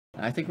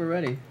I think we're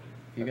ready.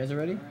 You guys are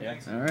ready? Yeah.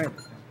 Alright.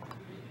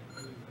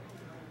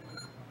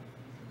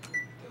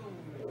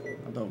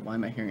 Although, why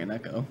am I hearing an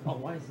echo? Oh,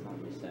 why is it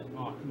not reset?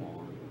 Oh, come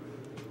on.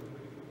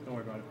 Don't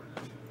worry about it.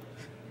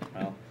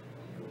 Well,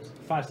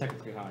 5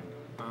 seconds behind.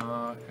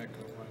 Echo.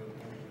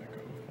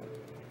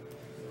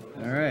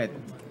 Alright,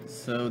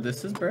 so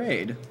this is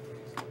Braid.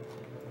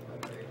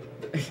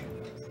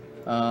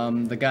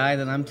 The guy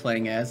that I'm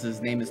playing as,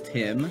 his name is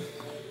Tim,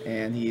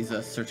 and he's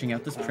searching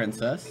out this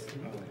princess.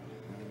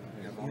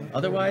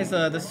 Otherwise,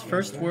 this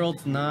first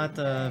world's not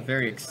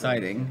very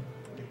exciting.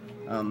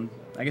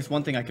 I guess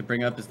one thing I could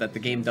bring up is that the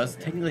game does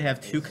technically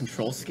have 2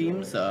 control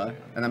schemes,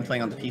 and I'm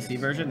playing on the PC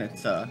version.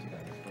 It's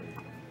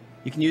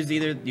you can use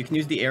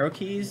the arrow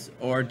keys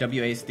or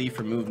WASD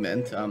for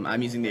movement.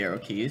 I'm using the arrow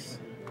keys.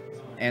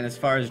 And as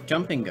far as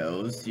jumping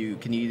goes, you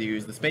can either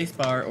use the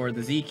spacebar or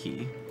the Z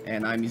key,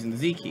 and I'm using the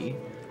Z key.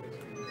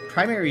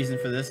 Primary reason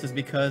for this is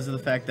because of the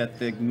fact that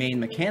the main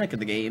mechanic of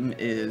the game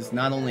is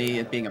not only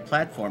it being a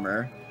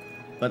platformer,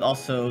 but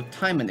also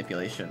time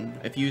manipulation.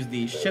 If you use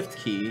the shift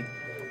key,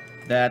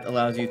 that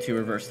allows you to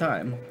reverse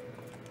time.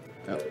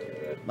 Oh,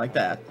 like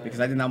that,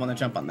 because I did not want to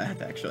jump on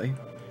that, actually.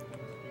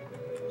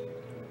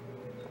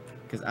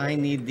 Because I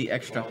need the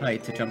extra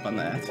height to jump on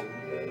that.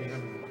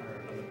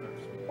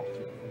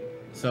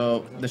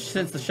 So,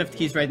 since the shift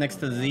key is right next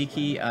to the Z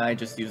key, I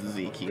just use the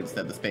Z key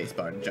instead of the space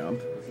bar to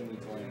jump.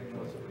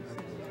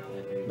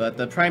 But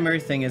the primary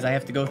thing is I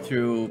have to go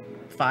through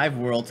 5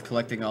 worlds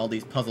collecting all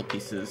these puzzle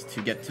pieces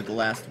to get to the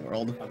last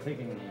world.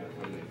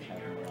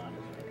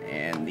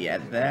 And yeah,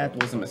 that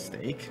was a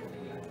mistake.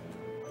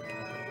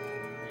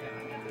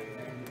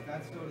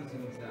 That still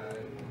doesn't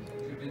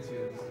convince you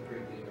that this is a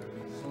great game. I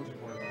mean, Soldier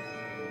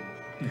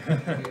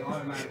Boy the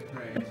automatic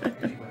praise for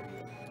anybody.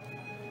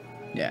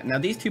 Yeah, now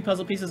these 2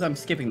 puzzle pieces, I'm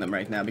skipping them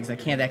right now because I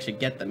can't actually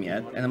get them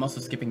yet, and I'm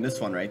also skipping this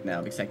one right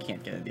now because I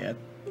can't get it yet.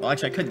 Well,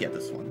 actually, I could get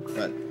this one,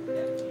 but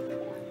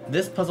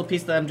this puzzle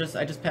piece that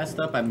I just passed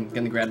up, I'm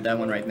gonna grab that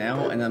one right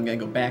now, and then I'm gonna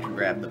go back and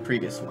grab the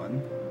previous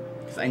one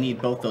because I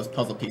need both those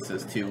puzzle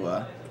pieces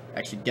to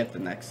actually get the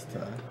next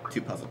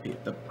 2 puzzle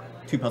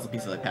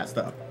pieces I passed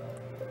up.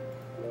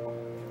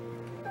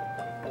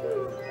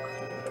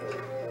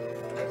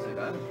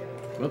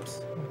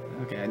 Whoops.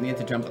 Okay, I need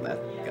to jump on that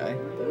guy.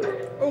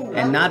 Oh,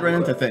 and not run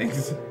into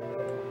things.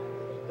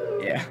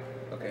 Yeah.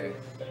 Okay.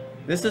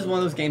 This is one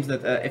of those games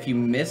that if you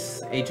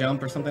miss a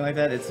jump or something like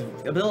that, it's a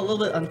little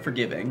bit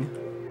unforgiving.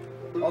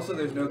 Also,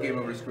 there's no game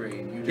over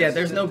screen. You just Yeah,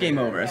 there's no game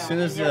over. As soon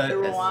as you have to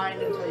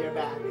rewind until you're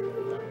back.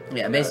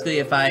 yeah, basically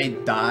if I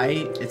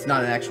die, it's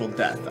not an actual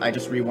death. I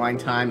just rewind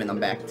time and I'm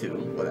back to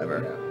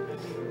whatever.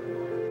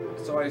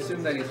 Yeah. So I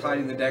assume that he's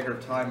hiding the dagger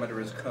of time under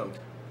his coat.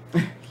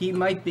 He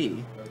might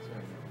be.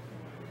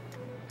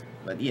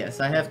 But yes,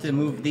 I have to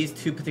move these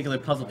 2 particular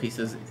puzzle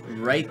pieces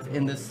right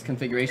in this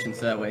configuration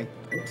so that way,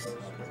 oops,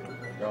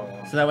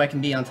 so that way I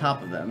can be on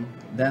top of them.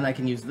 Then I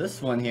can use this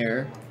one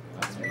here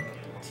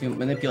to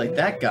manipulate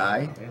that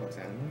guy.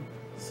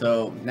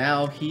 So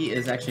now he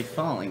is actually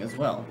falling as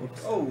well.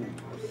 Oops. Oh.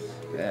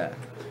 Yeah.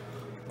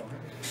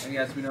 And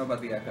yes, we know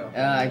about the echo.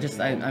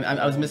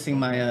 I was missing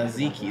my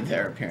Z key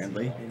there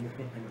apparently.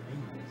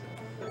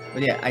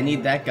 But yeah, I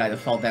need that guy to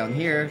fall down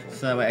here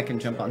so that way I can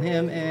jump on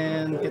him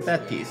and get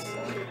that piece.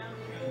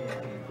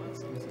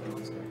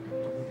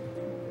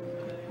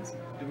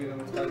 Do we know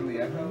what's causing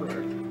the echo?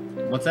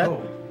 Or? What's that?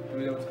 Oh, Do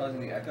we know what's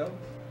causing the echo?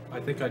 I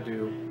think I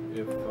do.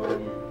 If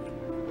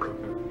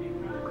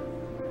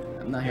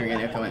I'm not hearing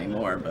an echo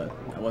anymore, but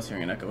I was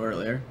hearing an echo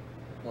earlier.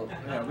 Well,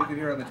 yeah, we could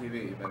hear it on the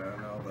TV, but I don't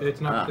know. But...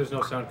 it's not. There's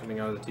no sound coming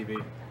out of the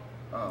TV.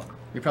 Oh.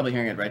 You're probably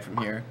hearing it right from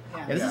here. Yeah.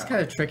 Yeah, this is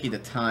kind of tricky to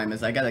time,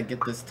 as I gotta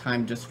get this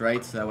time just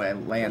right so that way I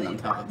land on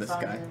top of this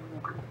guy.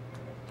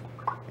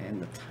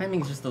 And the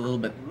timing's just a little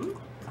bit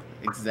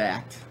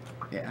exact.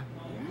 Yeah.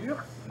 Yep.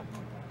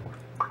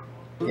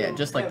 Yeah,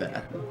 just like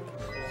that.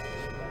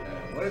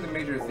 One of the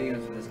major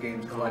themes in this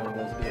game's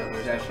collectibles is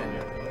possession.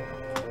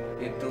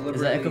 It deliberately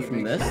Is that echo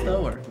from this,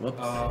 though, or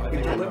whoops? I It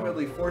think I know.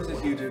 deliberately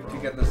forces you to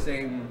get the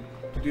same,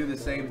 to do the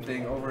same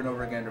thing over and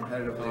over again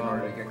repetitively in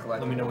order to get collectibles.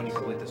 Let me know when you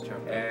complete this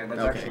chapter. And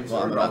that's Okay, actually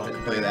well, I'm sort about of to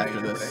complete it after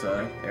major this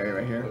thing. area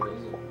right here.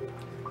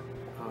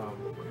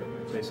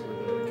 Basically,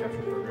 the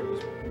capture program is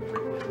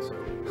breakpoint, so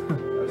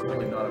That's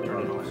really not a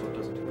turn it problem. off so it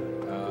doesn't.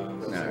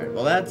 Alright,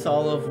 well that's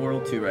all of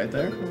World 2 right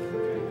there.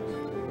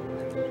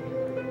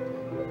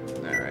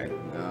 Alright,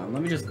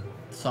 let me just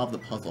solve the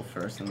puzzle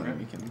first and then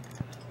we can...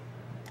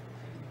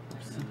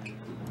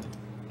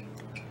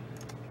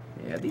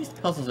 Yeah, these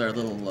puzzles are a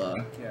little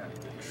Yeah.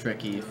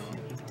 tricky.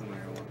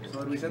 So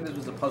when we said this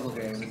was a puzzle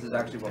game, this is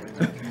actually what we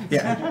meant.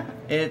 Yeah,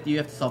 you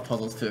have to solve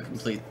puzzles to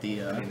complete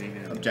the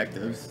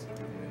objectives.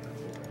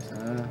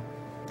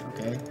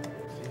 Okay.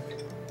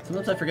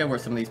 Sometimes I forget where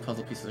some of these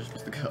puzzle pieces are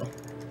supposed to go.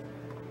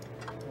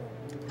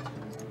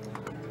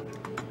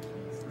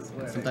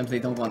 And sometimes they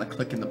don't want to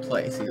click into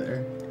place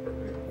either.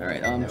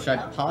 Alright, should I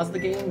pause the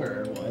game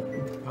or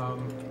what?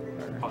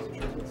 Pause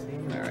it,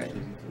 sure. Alright.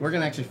 We're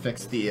gonna actually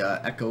fix the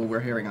echo we're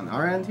hearing on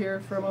our end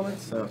here for a moment,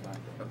 so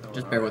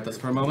just bear with us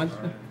for a moment.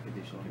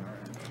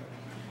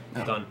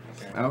 Oh. Done.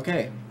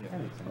 Okay.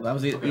 Well, that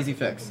was an easy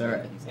fix. All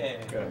right.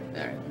 Good.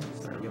 All right.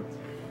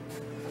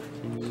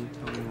 Can you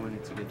tell me when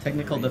it's a good time?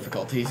 Technical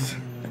difficulties.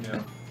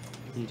 Yeah.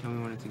 Can you tell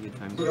me when it's a good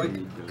time to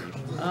read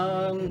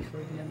donations?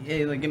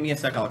 Yeah, like, give me a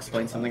sec. I'll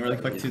explain something really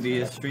quick to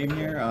the stream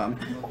here.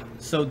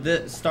 So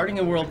starting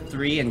in World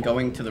 3 and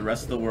going to the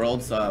rest of the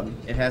worlds,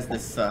 it has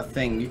this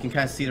thing. You can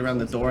kind of see it around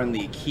the door, and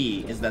the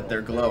key is that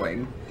they're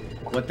glowing.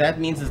 What that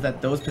means is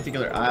that those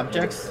particular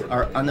objects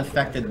are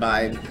unaffected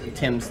by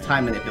Tim's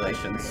time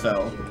manipulation.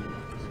 So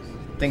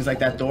things like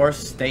that door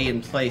stay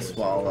in place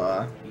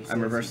while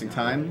I'm reversing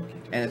time.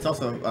 And it's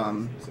also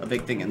a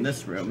big thing in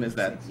this room is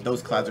that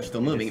those clouds are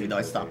still moving even though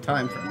I stopped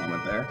time for a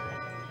moment there.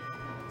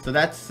 So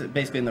that's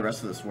basically in the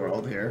rest of this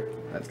world here.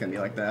 That's going to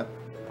be like that.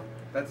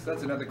 That's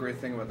another great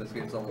thing about this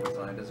game's level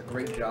design. It does a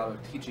great job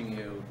of teaching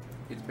you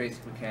its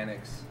basic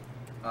mechanics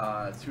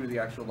through the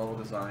actual level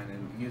design,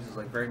 and uses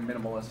like very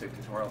minimalistic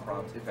tutorial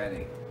prompts, if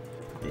any.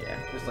 Yeah.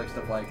 Just like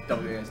stuff like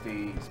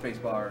WASD,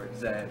 spacebar,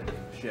 Z,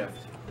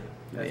 shift.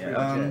 That's pretty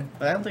Yeah, much it.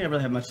 but I don't think I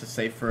really have much to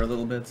say for a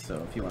little bit,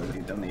 so if you want to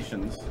do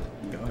donations,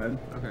 go ahead.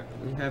 Okay,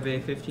 we have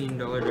a $15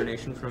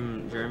 donation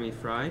from Jeremy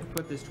Fry.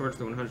 Put this towards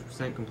the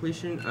 100%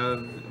 completion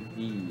of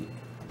V.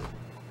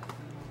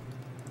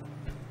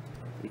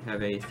 We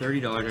have a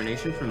 $30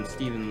 donation from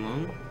Stephen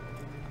Long.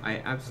 I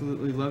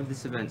absolutely love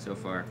this event so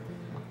far.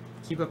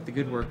 Keep up the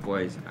good work,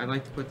 boys. I'd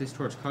like to put this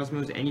towards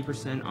Cosmo's any %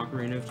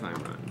 Ocarina of Time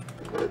run.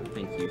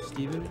 Thank you,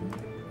 Stephen.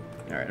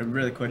 Alright,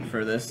 really quick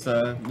for this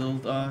to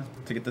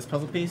get this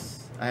puzzle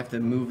piece, I have to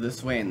move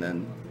this way and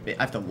then I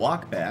have to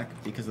walk back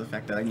because of the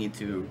fact that I need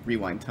to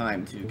rewind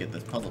time to get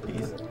this puzzle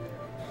piece.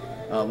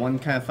 One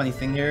kind of funny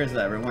thing here is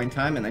that I rewind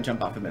time and I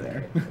jump off of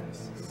midair.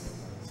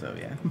 So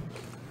yeah.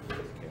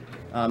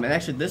 And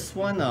actually this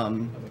one,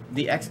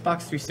 the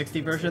Xbox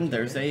 360 version,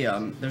 there's a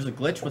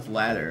glitch with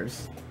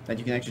ladders that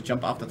you can actually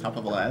jump off the top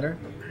of a ladder.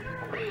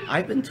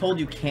 I've been told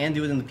you can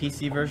do it in the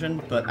PC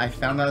version, but I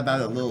found out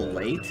about it a little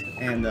late,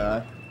 and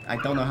I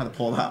don't know how to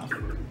pull it off.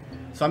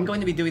 So I'm going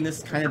to be doing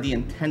this kind of the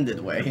intended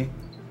way.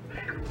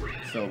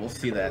 So we'll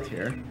see that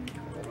here.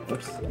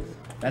 Whoops.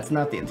 That's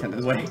not the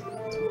intended way.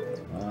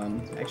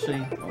 Actually,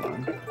 hold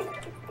on.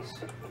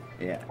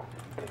 Yeah.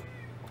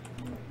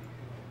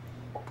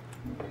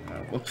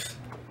 Whoops.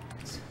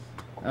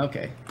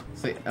 Okay.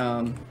 So,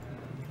 I'm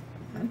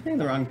hitting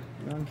the wrong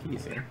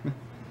keys here.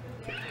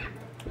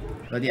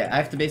 But yeah, I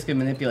have to basically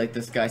manipulate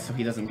this guy so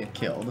he doesn't get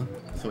killed.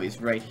 So he's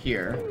right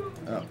here.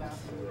 Oh.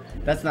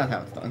 That's not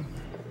how it's done.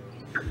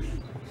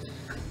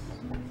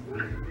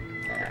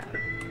 Yeah.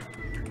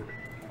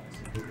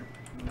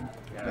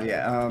 But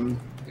yeah,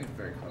 It's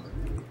very clever.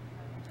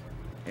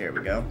 here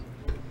we go.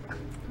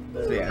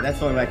 So yeah, that's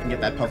the only way I can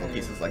get that puzzle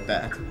pieces like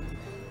that.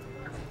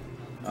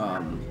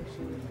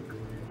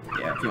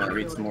 Yeah, if you want to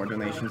read some more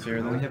donations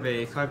here, We then. have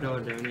a $5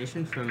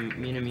 donation from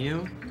Mina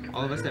Mio.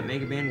 All of us at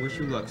Mega Band wish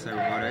you luck,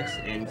 CyberbotX,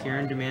 and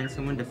Kieran demands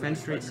someone defend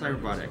straight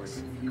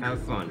CyberbotX.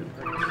 Have fun.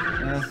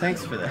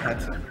 Thanks for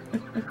that.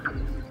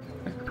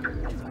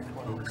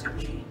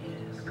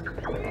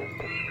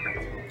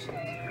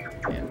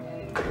 Yeah.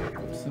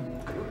 Oops.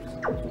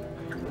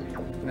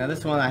 Now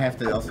this one I have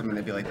to also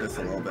manipulate this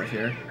a little bit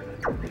here.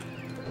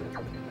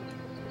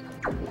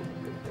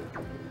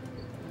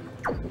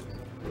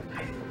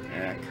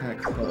 Yeah, kind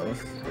of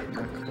close.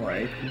 Not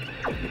quite.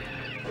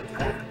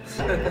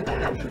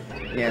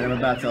 Yeah, and I'm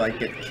about to like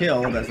get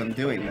killed as I'm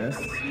doing this.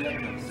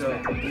 So,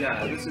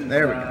 yeah, this is...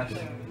 There we go.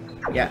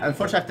 Yeah,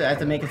 unfortunately I have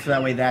to make it so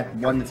that way that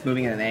one that's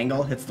moving at an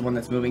angle hits the one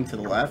that's moving to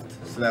the left,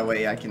 so that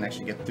way I can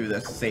actually get through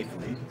this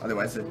safely.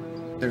 Otherwise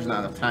there's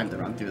not enough time to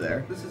run through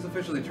there. This is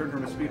officially turned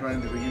from a speedrun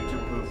into a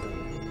YouTube move.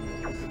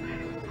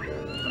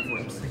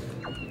 Unfortunately.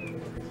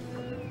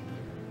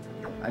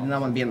 I did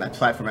not want to be on that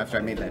platform after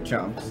I made that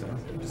jump, so...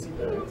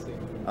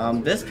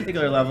 this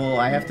particular level,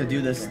 I have to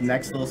do this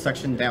next little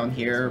section down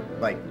here,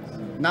 like,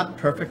 not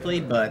perfectly,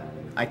 but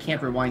I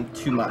can't rewind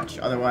too much,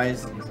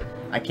 otherwise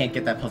I can't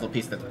get that puzzle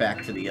piece that's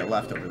back to the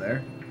left over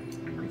there.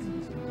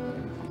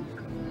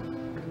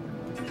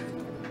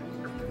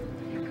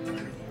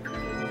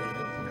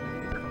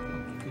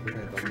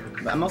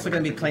 But I'm also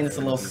going to be playing this a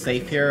little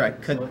safe here. I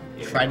could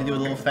try to do it a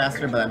little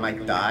faster, but I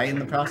might die in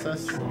the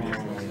process,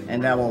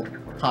 and that will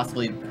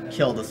possibly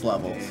kill this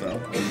level, so...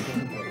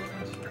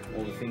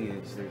 Well, the thing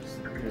is, there's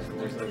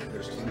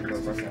two more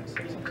percent.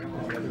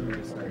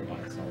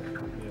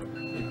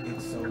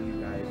 It's so you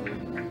guys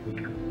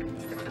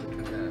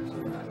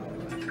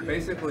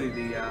Basically,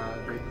 the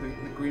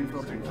green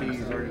filtered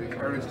keys are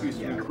an excuse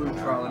to include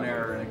trial and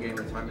error in a game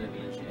that's time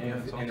manipulation.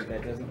 and if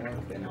that doesn't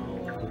work, then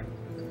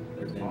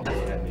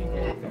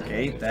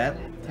Okay, that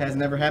has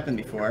never happened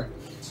before.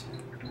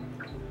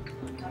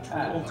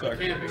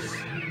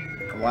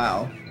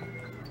 Wow.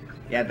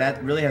 Yeah,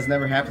 that really has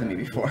never happened to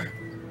me before.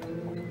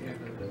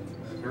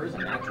 There is a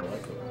natural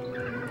echo.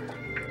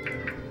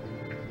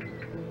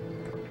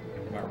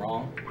 Am I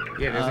wrong?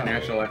 yeah, there's a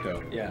natural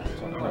echo. Yeah,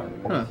 that's what I thought.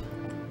 Huh.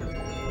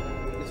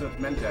 So it's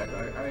Mentec.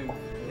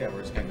 Yeah,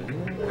 we're just kind of.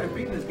 I've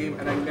beaten this game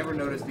and I never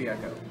noticed the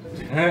echo.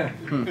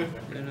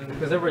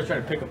 Because everybody's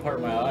trying to pick apart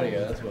my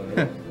audio, that's what it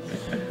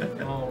is.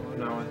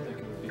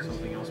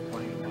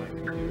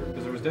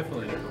 was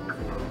definitely an echo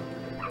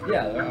before.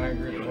 Yeah, I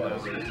agree. It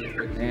was.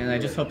 And I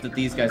just hope that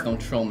these guys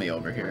don't troll me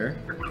over here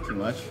too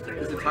much.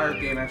 This entire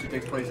game actually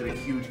takes place in a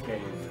huge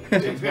cave.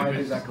 That's why it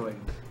is echoing.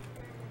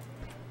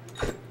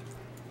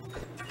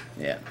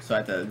 Yeah, so I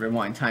have to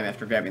rewind time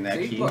after grabbing that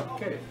See? key. Look,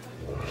 cave.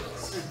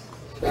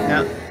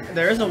 Now,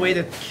 there is a way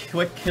to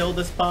quick kill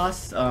this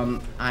boss.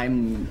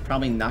 I'm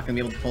probably not going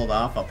to be able to pull it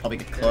off. I'll probably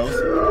get close.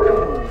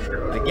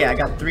 Like, yeah, I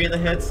got 3 of the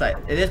hits. It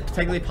is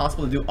technically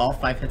possible to do all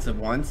 5 hits at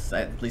once.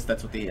 At least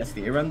that's what the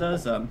SDA run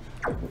does. And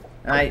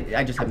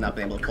I just have not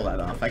been able to pull that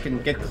off. I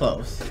can get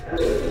close.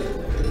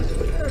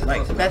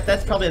 Like,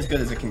 that's probably as good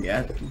as it can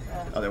get,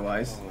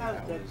 otherwise.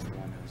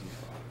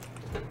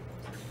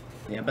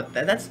 Yeah, but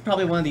that's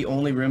probably one of the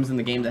only rooms in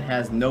the game that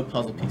has no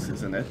puzzle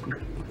pieces in it.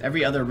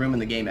 Every other room in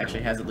the game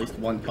actually has at least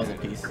one puzzle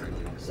piece.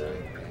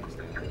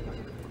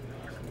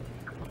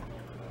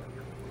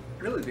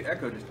 Really, the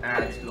echo just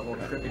adds to the whole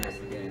trippiness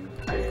of the game.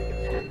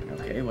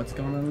 Okay, what's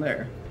going on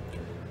there?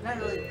 Not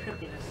really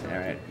trippiness.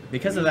 Alright,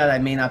 because of that I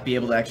may not be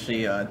able to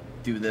actually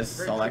do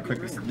this all that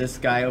quickly. This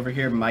guy over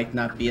here might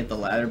not be at the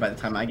ladder by the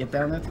time I get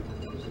down it,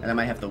 and I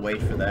might have to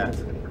wait for that.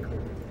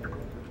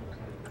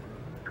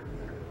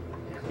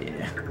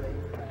 Yeah.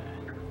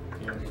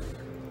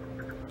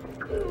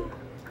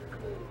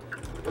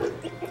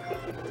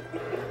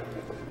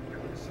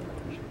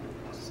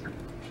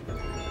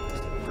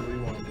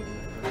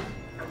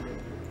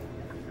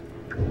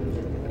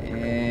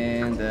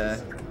 And I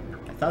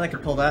thought I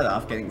could pull that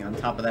off, getting on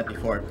top of that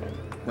before it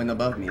went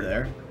above me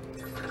there.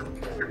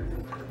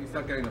 You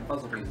start getting the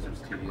puzzle pieces,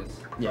 it's tedious.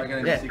 Yeah, Start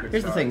getting yeah. the secret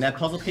Here's the thing, stars. that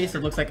puzzle piece,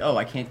 it looks like, oh,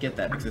 I can't get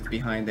that because it's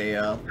behind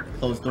a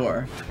closed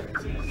door.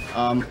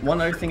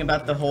 One other thing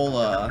about the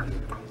whole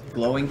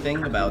glowing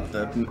thing, about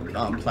the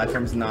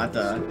platforms not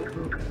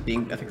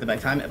being affected by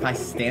time, if I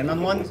stand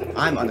on one,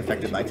 I'm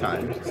unaffected by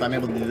time. So I'm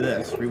able to do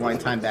this, rewind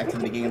time back to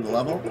the beginning of the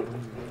level,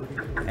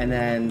 and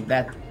then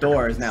that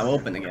door is now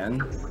open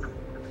again.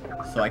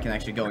 So I can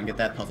actually go and get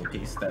that puzzle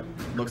piece that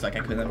looks like I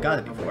couldn't have got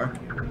it before.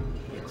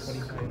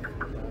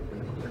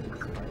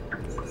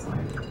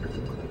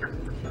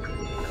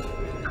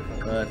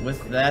 But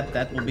with that,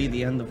 that will be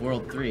the end of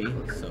World 3.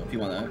 So if you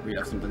want to read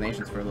off some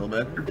donations for a little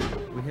bit.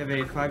 We have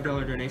a $5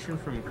 donation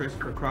from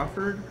Christopher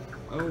Crawford.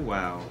 Oh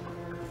wow,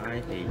 I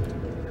hate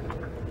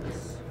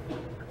this.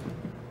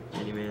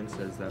 Any man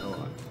says that a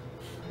lot.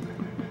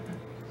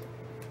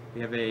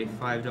 We have a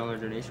 $5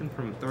 donation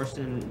from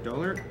Thorsten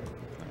Dollert.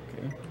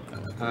 Okay.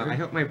 I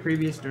hope my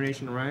previous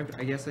donation arrived.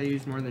 I guess I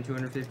used more than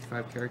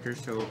 255 characters,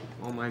 so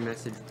all of my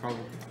message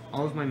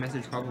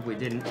probably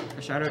didn't.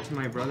 A shout out to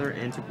my brother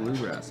and to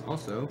Bluegrass.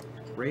 Also,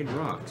 Braid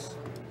rocks.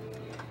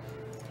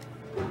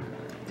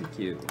 Thank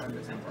you.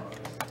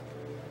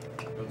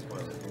 Don't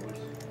spoil it, boys.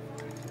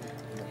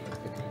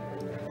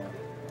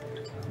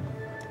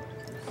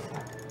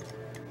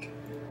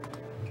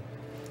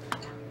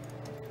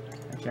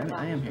 Actually,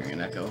 I am hearing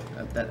an echo.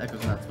 That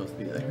echo's not supposed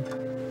to be there.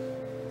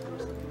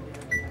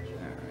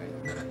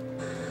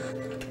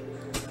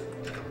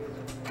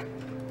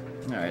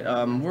 Alright,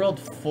 World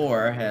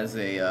 4 has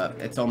a,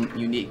 its own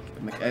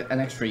an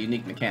extra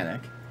unique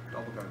mechanic.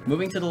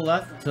 Moving to the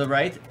left, to the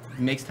right,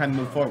 makes time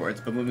move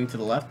forwards, but moving to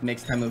the left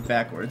makes time move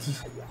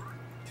backwards.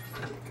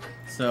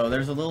 So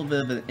there's a little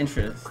bit of an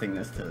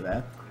interestingness to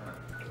that.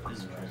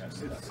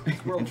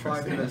 It's World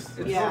 5 does,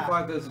 it's Yeah.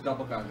 World 5 does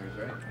double counters,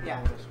 right?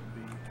 Yeah.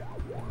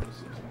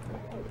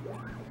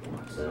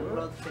 So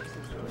World 6 is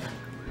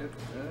Yep.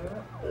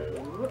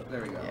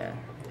 There we go. Yeah.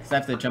 So I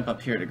have to jump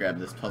up here to grab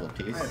this puzzle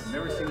piece. I have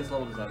never seen this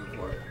level design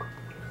before.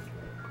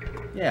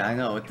 Yeah, I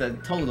know. It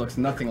totally looks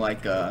nothing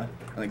like an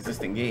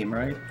existing game,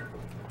 right?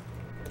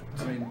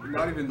 I mean,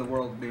 not even the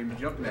world named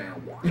Jumpman.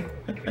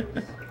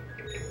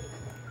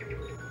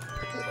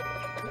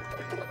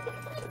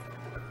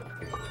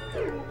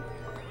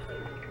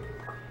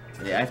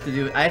 Yeah,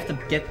 I have to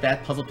get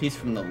that puzzle piece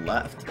from the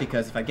left,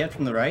 because if I get it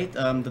from the right,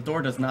 the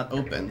door does not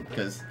open,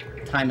 because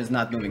time is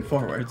not moving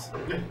forwards.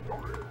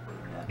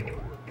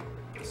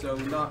 So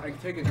I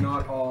take it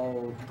not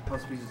all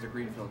puzzle pieces are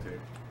green filtered.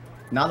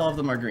 Not all of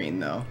them are green,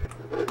 though.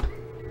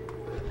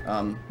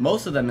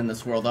 Most of them in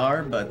this world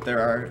are, but there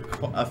are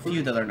a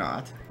few that are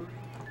not.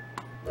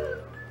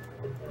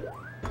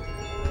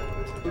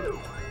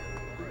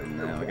 And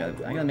now I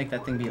gotta make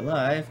that thing be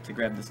alive to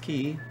grab this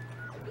key,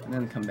 and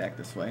then come back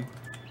this way.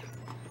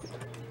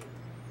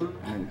 And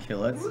then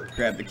kill it,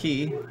 grab the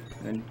key,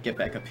 and then get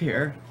back up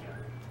here.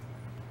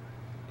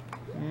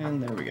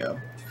 And there we go.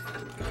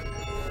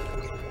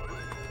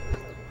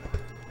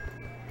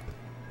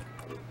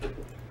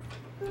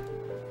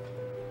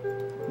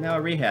 Now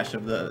a rehash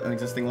of an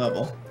existing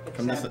level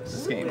from this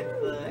game.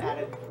 With the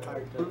added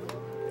part of...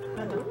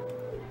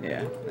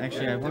 Yeah,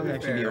 actually Yeah, I want to to be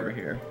actually be fair, over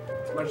here.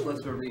 It's much less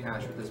of a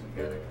rehash with this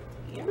mechanic.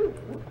 Yeah.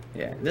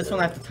 Yeah, this one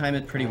I have to time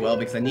it pretty well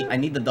because I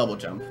need the double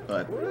jump,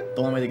 but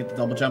the only way to get the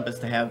double jump is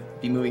to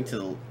be moving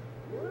to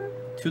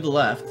the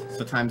left,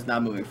 so time's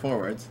not moving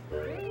forwards.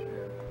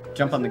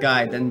 Jump on the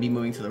guy, then be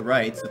moving to the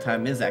right, so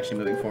time is actually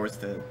moving forwards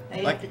to...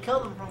 And you have to kill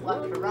them from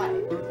left to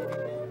right.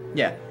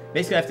 Yeah,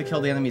 basically I have to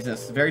kill the enemies in a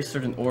very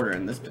certain order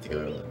in this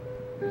particular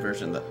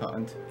version of the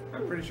hunt.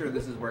 I'm pretty sure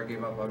this is where I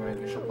gave up on my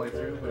initial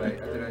playthrough, but I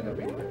did end up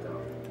beating it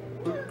though.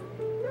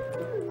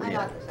 I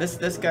Yeah, got this.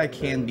 this guy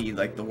can be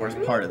like the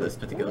worst part of this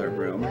particular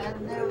room.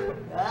 And there we go.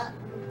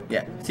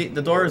 Yeah, see,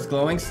 the door is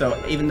glowing, so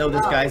even though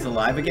this guy's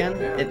alive again,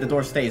 the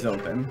door stays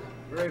open.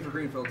 Ready for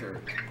green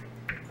filter.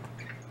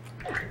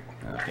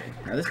 Okay,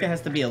 now this guy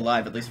has to be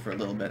alive at least for a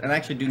little bit, and I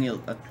actually do need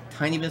a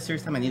tiny bit of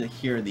serious time. I need to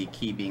hear the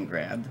key being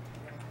grabbed.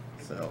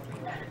 So,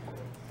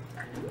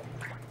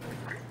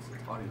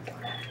 Audio.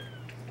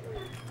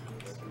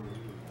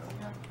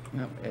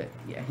 no,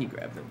 yeah, he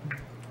grabbed it.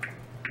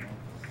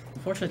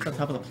 Unfortunately, it's on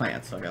top of the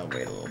plant, so I gotta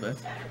wait a little bit.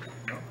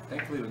 Well,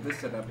 thankfully, with this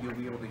setup, you'll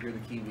be able to hear the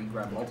key being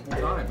grabbed multiple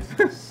times.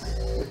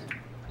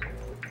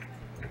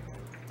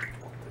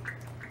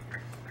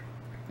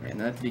 And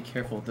I have to be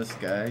careful with this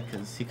guy,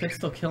 because he could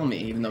still kill me,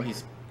 even though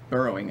he's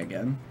burrowing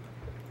again.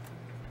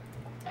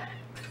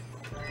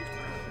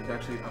 There's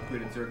actually an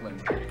upgraded Zergling.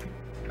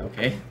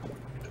 Okay.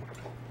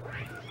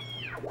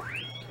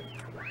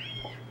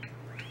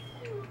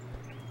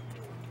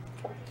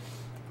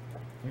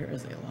 There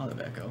is a lot of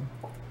echo.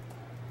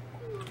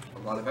 A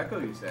lot of echo,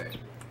 you say?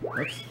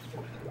 Whoops.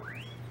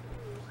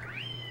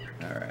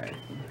 Alright.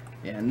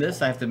 Yeah, and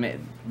this I have to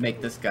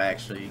make this guy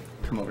actually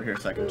come over here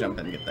so I can jump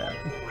in and get that.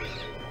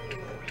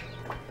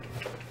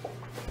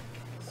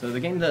 So the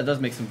game does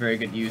make some very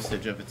good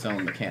usage of its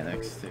own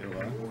mechanics to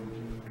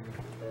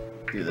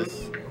do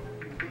this.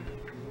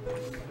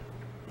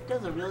 It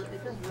does a really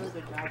good job with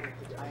the time.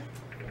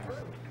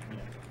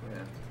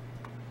 Yeah.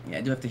 Yeah,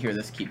 I do have to hear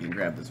this key being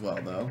grabbed as well,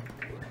 though.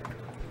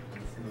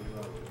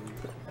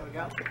 There we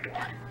go.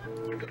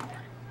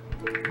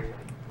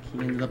 He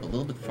ended up a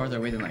little bit farther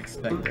away than I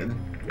expected.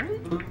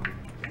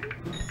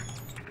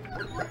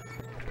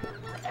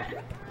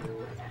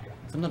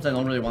 Sometimes I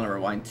don't really want to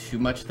rewind too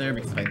much there,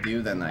 because if I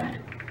do, then I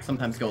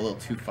sometimes go a little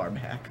too far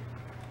back.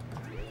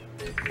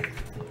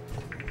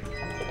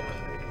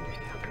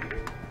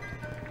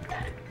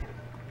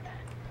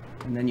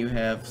 And then you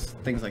have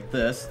things like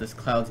this. This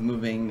cloud's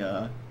moving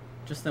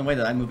just in a way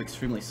that I move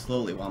extremely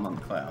slowly while I'm on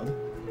the cloud.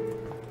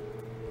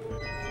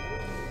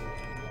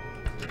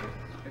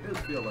 It does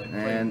feel like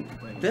And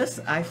playing this,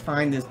 I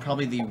find, is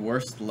probably the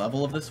worst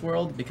level of this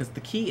world, because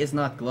the key is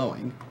not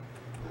glowing.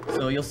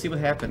 So you'll see what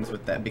happens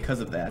with that because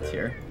of that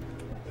here.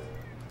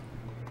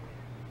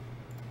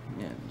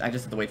 Yeah, I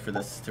just have to wait for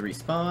this to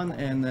respawn,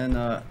 and then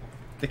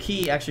the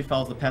key actually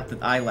follows the path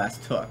that I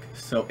last took.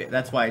 So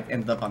that's why I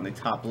ended up on the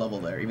top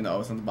level there, even though I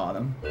was on the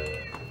bottom.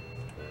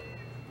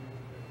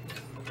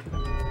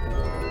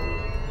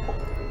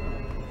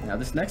 Now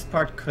this next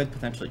part could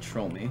potentially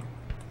troll me.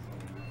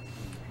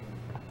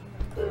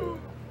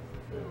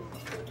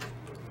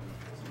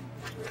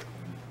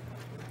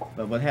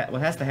 But what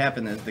has to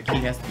happen is the key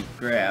has to be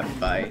grabbed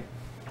by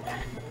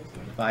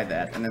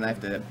that, and then I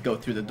have to go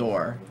through the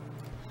door.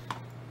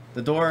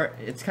 The door,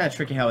 it's kind of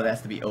tricky how it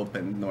has to be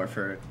opened in order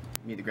for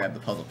me to grab the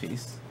puzzle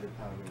piece.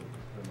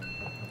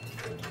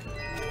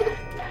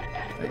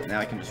 Right, now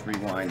I can just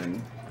rewind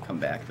and come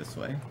back this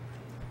way.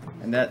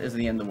 And that is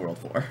the end of World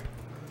 4.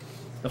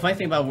 The funny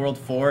thing about World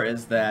 4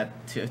 is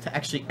that to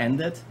actually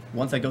end it,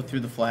 once I go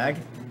through the flag,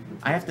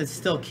 I have to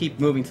still keep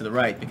moving to the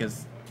right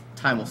because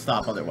time will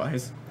stop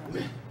otherwise.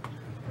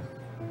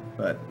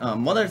 But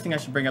one other thing I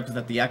should bring up is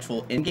that the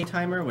actual in-game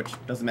timer, which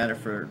doesn't matter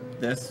for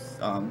this,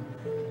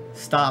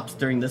 stops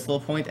during this little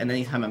point and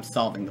anytime I'm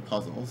solving the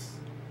puzzles.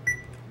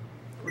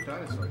 Poor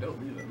dinosaur,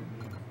 don't leave him.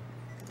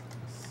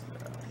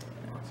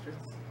 Monster.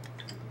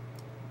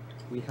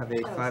 We have a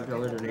 $5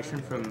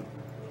 donation from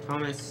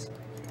Thomas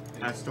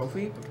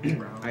Astolfi.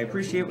 I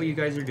appreciate what you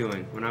guys are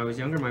doing. When I was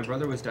younger, my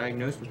brother was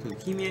diagnosed with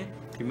leukemia.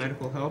 Through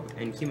medical help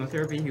and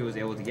chemotherapy, he was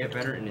able to get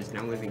better and is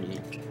now living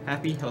a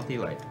happy, healthy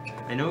life.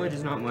 I know it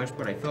is not much,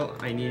 but I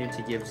felt I needed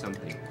to give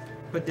something.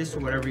 Put this to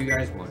whatever you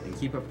guys want, and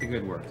keep up the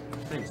good work.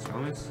 Thanks,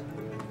 Thomas.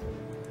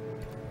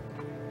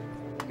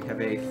 We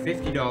have a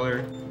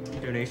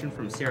 $50 donation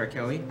from Sarah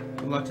Kelly.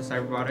 Good luck to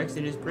CyberbotX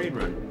in his Braid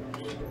run.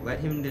 Let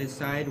him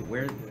decide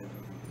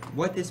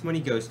what this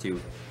money goes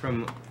to.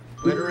 From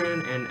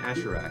Letteran and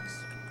Asherax.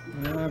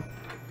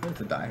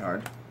 It's a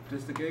diehard.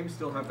 Does the game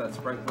still have that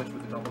sprite glitch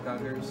with the double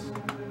counters?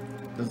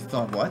 Does it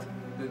solve what?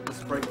 The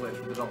sprite glitch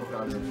with the double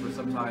counters, where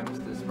sometimes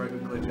the sprite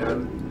would glitch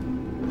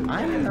out.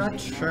 I'm not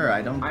sure.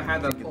 I don't I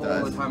had that think it all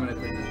does. the time when I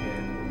played this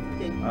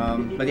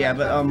game. But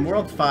yeah,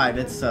 World 5,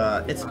 its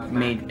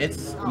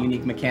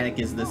unique mechanic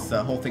is this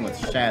whole thing with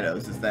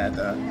shadows. Is that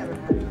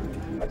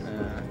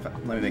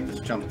let me make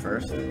this jump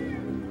first.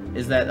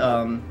 Is that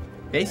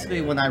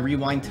basically when I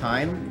rewind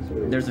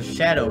time, there's a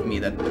shadow of me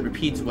that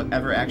repeats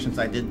whatever actions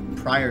I did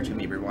prior to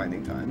me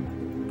rewinding time.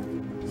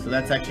 So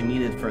that's actually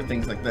needed for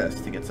things like this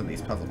to get some of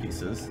these puzzle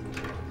pieces.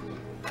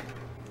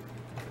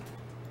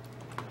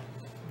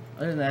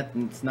 Other than that,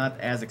 it's not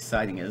as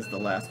exciting as the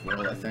last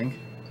world, I think.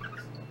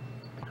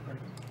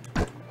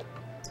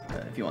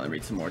 If you want to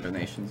read some more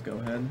donations, go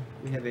ahead.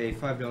 We have a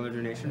 $5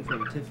 donation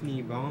from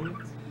Tiffany Bong.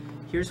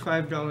 Here's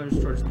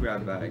 $5 towards the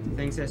grab bag.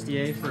 Thanks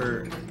SDA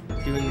for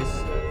doing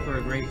this for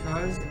a great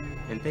cause.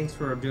 and thanks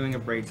for doing a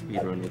Braid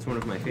speedrun. It's one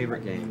of my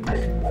favorite games.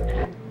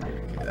 Okay,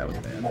 that was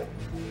bad.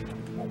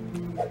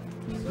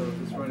 So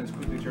this run is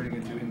quickly turning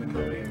into in the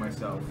company and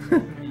myself.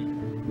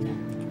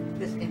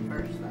 This came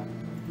first, though.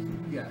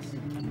 Yes.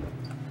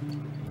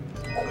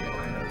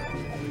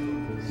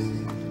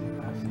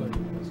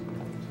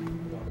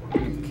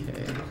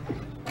 Okay.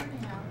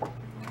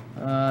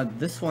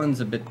 This one's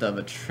a bit of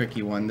a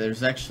tricky one.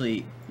 There's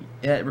actually,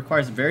 it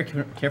requires very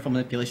careful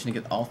manipulation to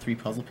get all 3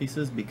 puzzle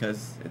pieces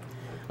because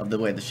of the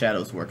way the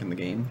shadows work in the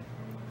game.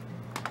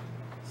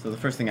 So the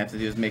first thing I have to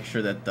do is make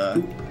sure that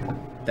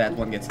that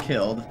one gets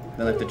killed.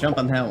 Then I have to jump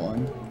on that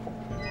one.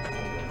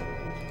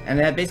 And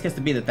that basically has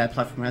to be that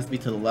platform has to be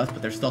to the left,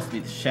 but there's still has to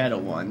be the shadow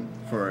one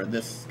for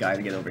this guy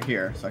to get over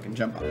here, so I can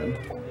jump on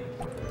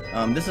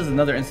him. This is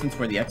another instance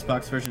where the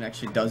Xbox version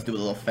actually does do it a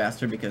little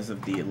faster because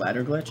of the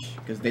ladder glitch,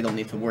 because they don't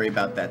need to worry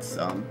about that's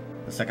the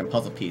second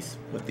puzzle piece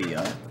with the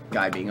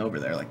guy being over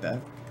there like that.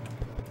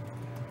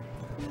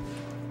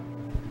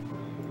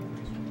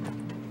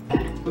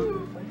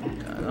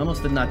 I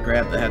almost did not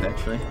grab that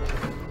actually.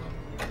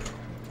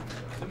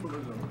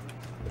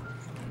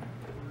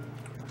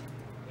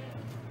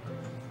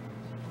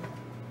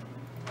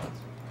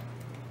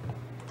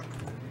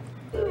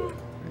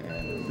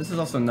 This is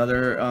also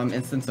another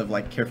instance of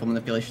like careful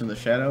manipulation of the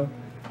shadow.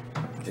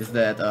 Is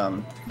that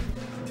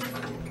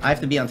I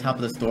have to be on top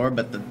of this door,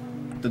 but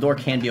the door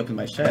can be opened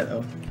by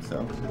shadow,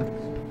 so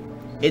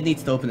it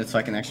needs to open it so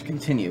I can actually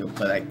continue,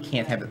 but I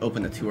can't have it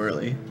open it too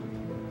early.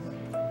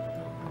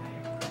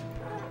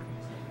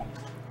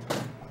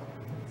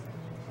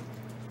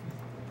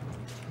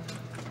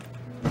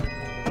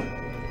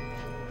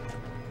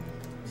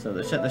 So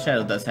the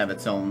shadow does have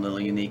its own little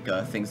unique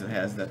things it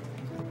has that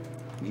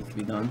needs to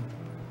be done.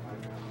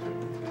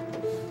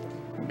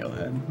 Go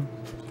ahead.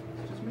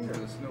 Just me or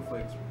the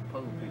snowflakes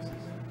puzzle pieces?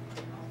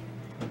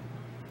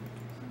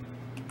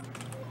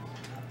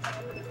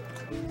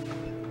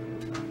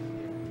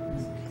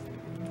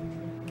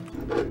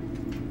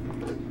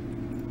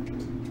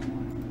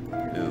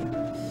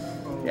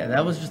 Ooh. Yeah,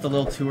 that was just a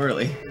little too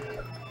early.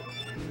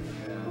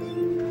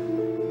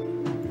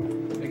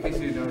 In case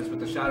you didn't notice, with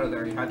the shadow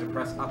there, you had to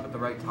press up at the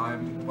right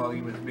time while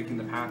you were making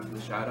the path to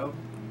the shadow.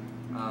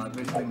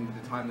 Basically, you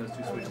needed to time those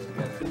 2 switches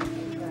together.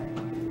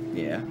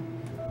 Yeah.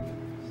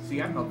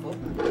 See, I'm helpful.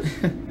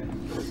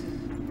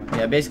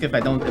 Yeah, basically if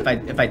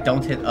I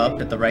don't hit up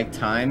at the right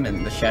time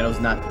and the shadow's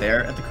not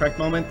there at the correct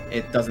moment,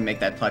 it doesn't make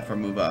that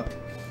platform move up.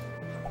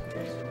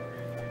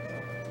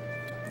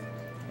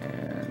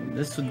 And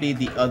this would be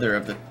the other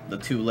of the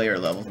 2 layer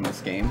levels in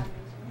this game. Yeah.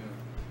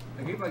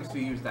 The game likes to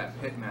use that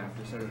pit map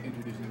to sort of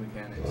introduce new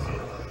mechanics.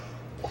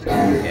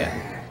 Yeah.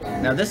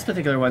 Now this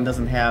particular one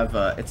doesn't have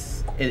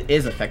it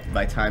is affected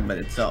by time, but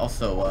it's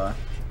also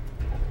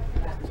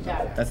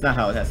that's not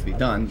how it has to be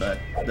done, but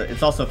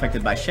it's also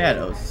affected by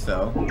shadows,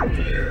 so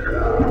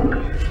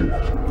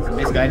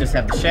basically I just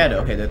have the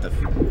shadow hit it. Of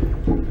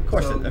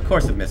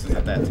course it misses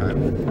at that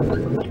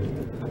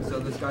time. So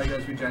this guy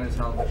does regen his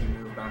health if you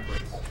move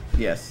backwards.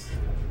 Yes.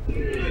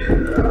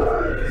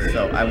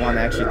 So I want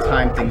to actually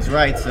time things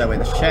right so that way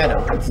the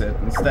shadow hits it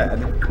instead.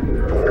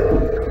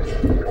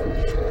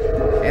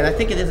 And I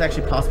think it is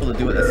actually possible to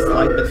do it a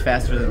slight bit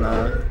faster than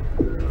oh,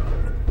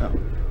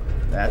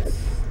 that's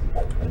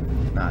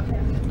not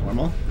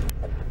normal.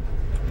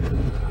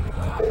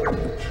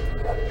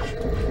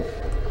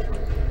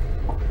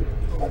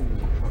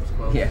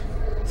 Yeah,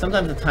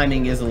 sometimes the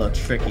timing is a little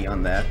tricky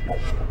on that,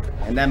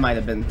 and that might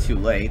have been too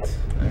late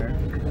there.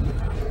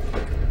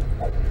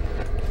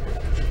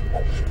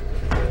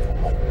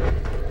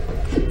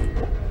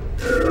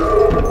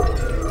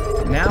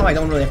 Now I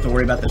don't really have to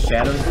worry about the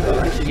shadows. Oh,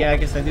 actually, yeah, I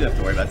guess I do have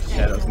to worry about the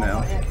shadows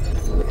now.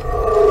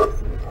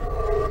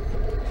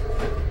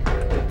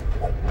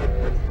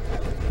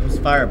 Those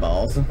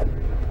fireballs.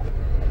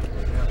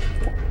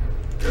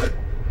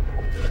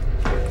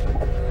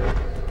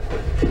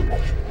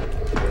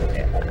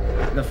 Yeah,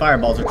 the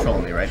fireballs are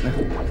trolling me right now.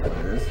 That's what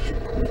it is.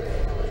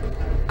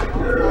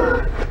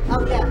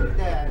 Oh yeah,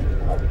 there.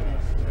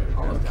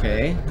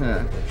 Okay.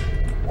 Huh.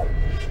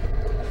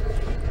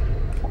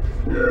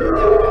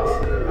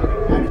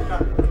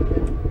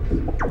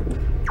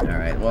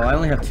 Alright, well I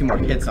only have 2 more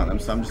hits on him,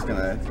 so I'm just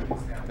gonna,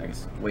 I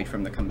guess, wait for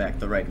him to come back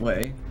the right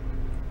way.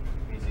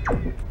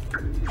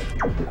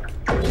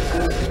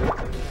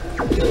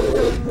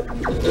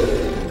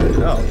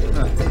 Oh,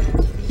 huh.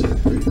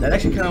 That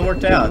actually kind of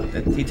worked out.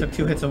 He took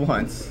 2 hits at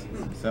once,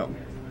 so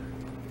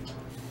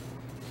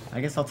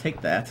I guess I'll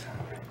take that.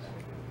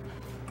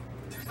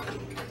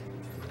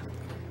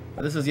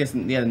 But this is yet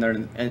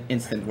another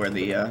instant where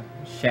the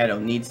shadow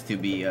needs to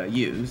be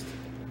used.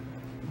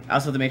 I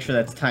also have to make sure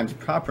that's timed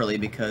properly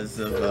because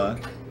of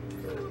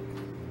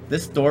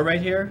this door right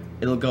here.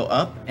 It'll go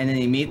up and then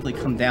immediately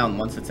come down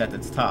once it's at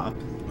its top.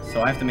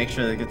 So I have to make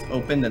sure that it gets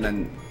opened and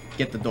then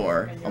get the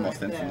door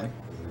almost instantly.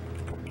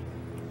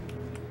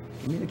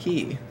 Give me the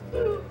key.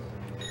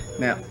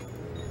 Now,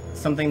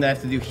 something that I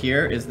have to do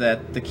here is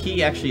that the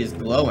key actually is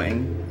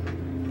glowing.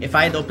 If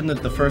I had opened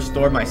the first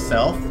door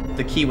myself,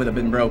 the key would have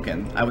been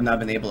broken. I would not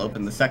have been able to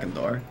open the second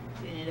door.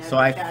 so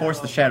I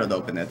forced the shadow to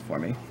open it for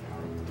me.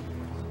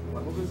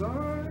 Level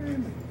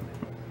design.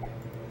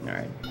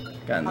 Alright.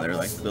 Got another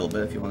like little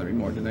bit if you want to read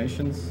more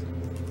donations.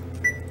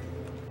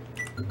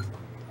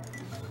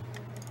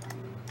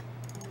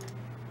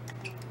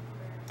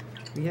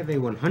 We have a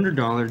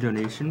 $100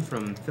 donation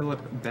from Philip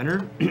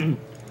Benner.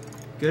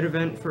 Good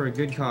event for a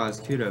good cause.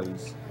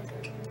 Kudos.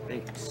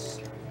 Thanks.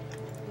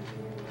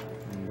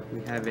 And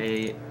we have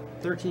a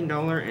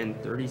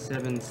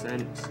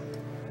 $13.37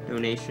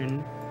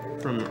 donation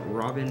from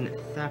Robin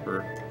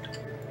Thapper.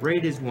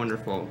 Braid is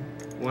wonderful.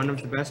 One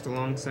of the best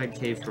alongside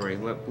Cave Story.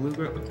 Let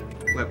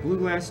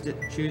Blueglass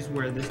choose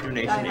where this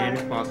donation and,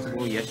 if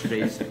possible,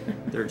 yesterday's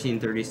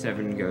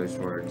 1337 goes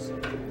towards.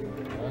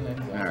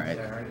 Alright.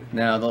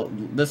 Now,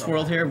 this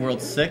world here,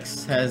 World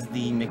 6, has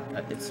the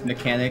its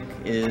mechanic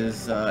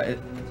is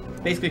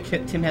basically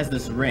Tim has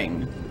this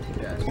ring.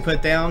 You put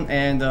it down,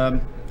 and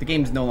the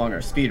game's no longer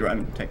a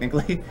speedrun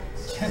technically,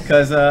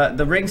 because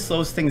the ring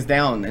slows things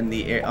down in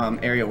the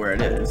area where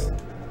it is.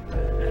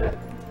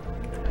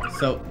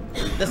 So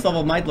this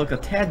level might look a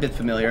tad bit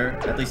familiar,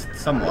 at least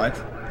somewhat.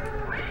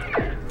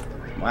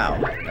 Wow,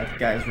 that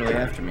guy's really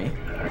after me.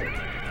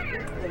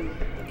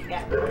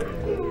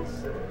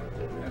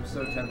 I'm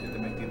so tempted to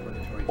make the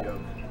obligatory joke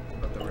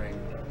about the ring.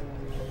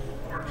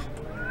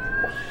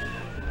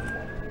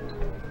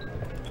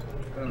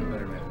 But I'm a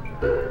better man.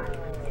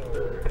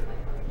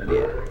 But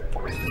yeah.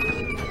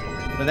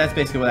 But that's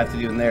basically what I have to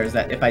do in there, is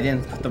that if I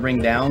didn't put the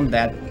ring down,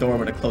 that door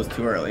would have closed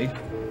too early.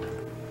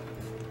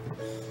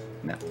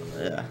 Now,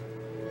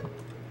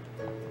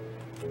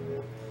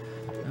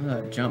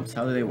 jumps,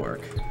 how do they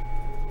work?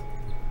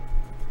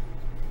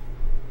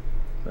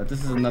 But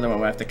this is another one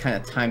where I have to kind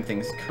of time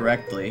things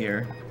correctly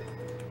here.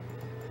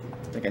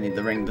 I think I need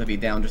the ring to be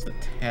down just a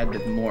tad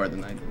bit more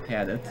than I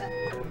had it.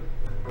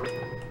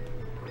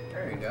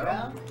 There you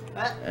go.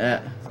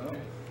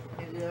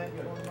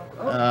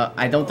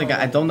 I don't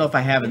know if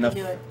I have enough.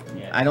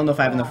 I don't know if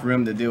I have enough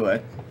room to do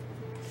it.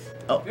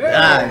 Oh,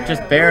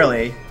 just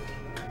barely.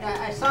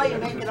 Yeah, I saw you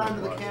make it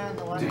onto the cannon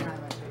the one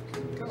time.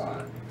 Come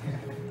on.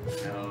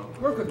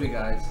 Work with me,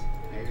 guys.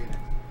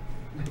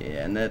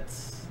 Yeah, and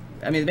that's...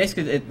 I mean,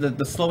 basically,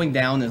 the slowing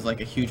down is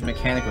like a huge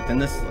mechanic within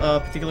this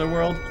particular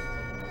world.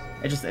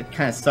 It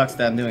kind of sucks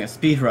that I'm doing a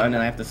speed run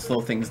and I have to slow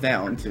things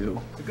down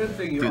to... It's a good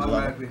thing you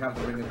automatically have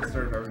the ring at the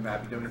start of every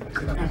map. You don't need to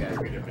pick it up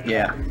again.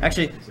 Yeah,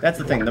 actually, that's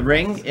the thing. The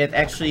ring, it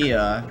actually,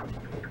 yeah,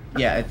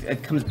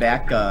 it comes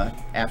back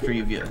after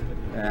you've...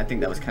 And I think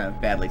that was kind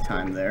of badly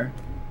timed there.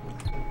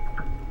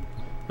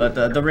 But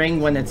the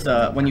ring, when it's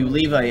when you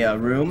leave a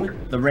room,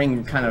 the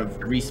ring kind of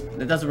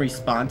it doesn't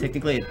respawn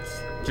technically.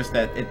 It's just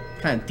that it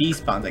kind of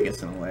despawns, I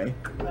guess, in a way.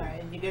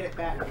 Right, and you get it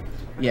back.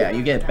 Yeah,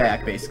 you get it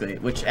back basically,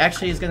 which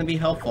actually is going to be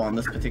helpful on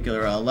this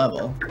particular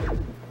level.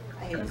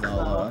 As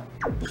I'll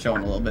show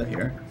in a little bit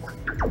here.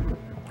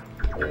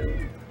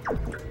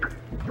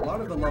 A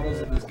lot of the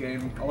levels of this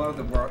game, a lot of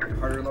the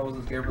harder levels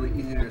of this game are really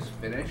easy to just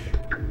finish,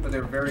 but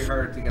they're very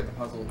hard to get the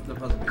puzzle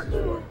pieces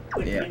for.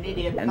 Yeah,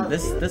 and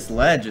this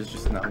ledge is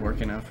just not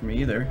working out for me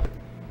either.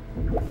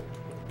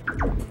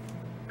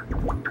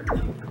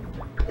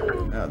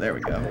 Oh, there we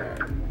go.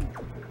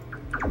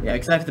 Yeah,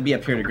 because I have to be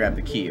up here to grab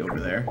the key over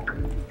there.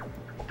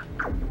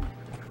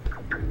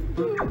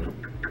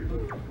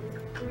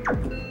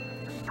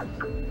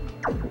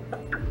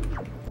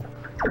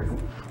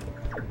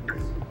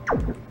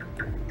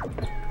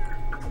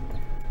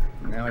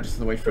 Now I just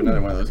have to wait for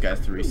another one of those guys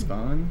to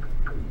respawn.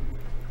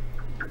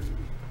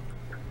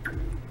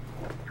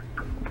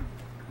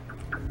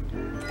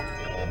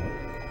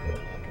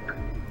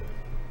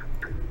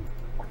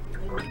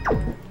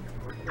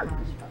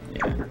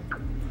 Yeah.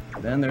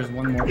 Then there's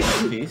one more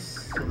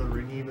piece. So the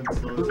ring even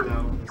slows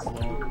down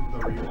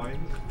the rewind?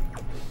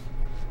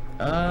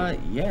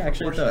 Yeah,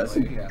 actually it does.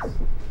 Yes.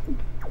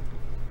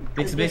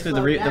 Because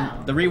basically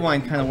the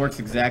rewind kind of works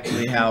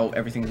exactly how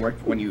everything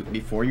worked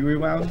before you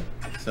rewound.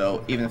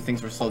 So even if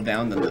things were slowed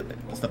down, then the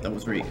stuff that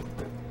was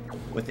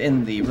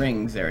within the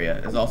rings area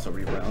is also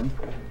rewound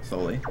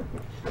slowly.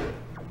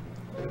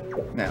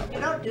 Now, you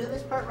don't do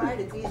this part right,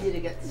 it's easy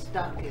to get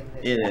stuck in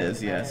this. It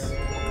is, yes.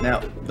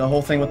 Now, the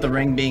whole thing with the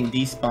ring being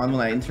despawned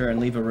when I enter and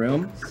leave a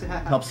room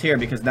helps here,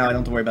 because now I don't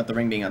have to worry about the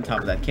ring being on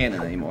top of that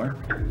cannon anymore.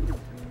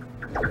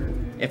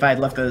 If I had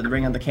left the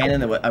ring on the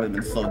cannon, I would have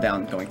been slowed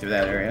down going through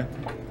that area.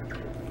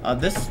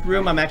 This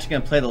room, I'm actually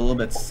going to play it a little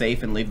bit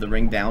safe and leave the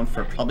ring down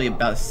for probably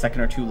about a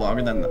second or two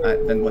longer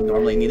than would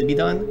normally need to be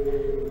done.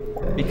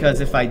 Because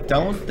if I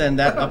don't, then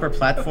that upper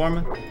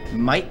platform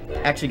might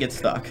actually get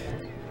stuck.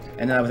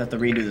 And then I would have to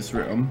redo this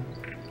room.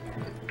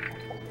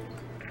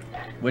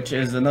 Which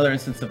is another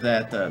instance of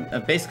that,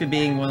 of basically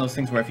being one of those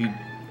things where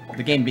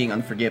the game being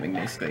unforgiving,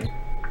 basically.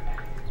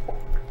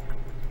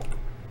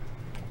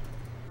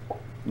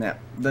 Now,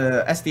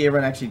 the SDA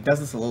run actually does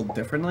this a little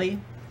differently,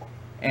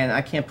 and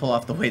I can't pull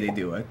off the way they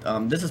do it.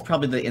 This is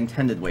probably the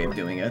intended way of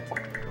doing it.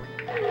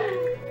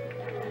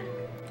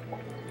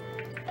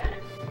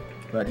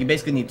 But you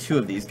basically need two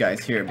of these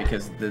guys here,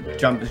 because the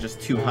jump is just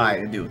too high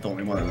to do with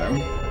only one of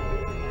them.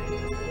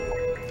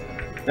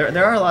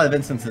 There are a lot of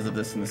instances of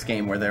this in this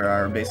game where there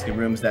are basically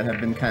rooms that have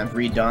been kind of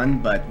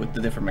redone, but with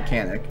the different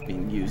mechanic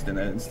being used in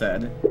it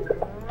instead.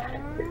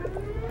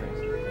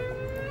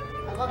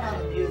 I love how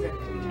the music.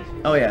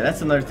 Oh yeah,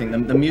 that's another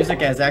thing. The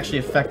music is actually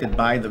affected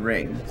by the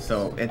ring.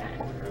 So it,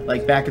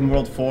 like back in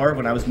World 4,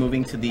 when I was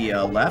moving to the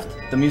left,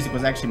 the music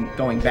was actually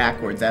going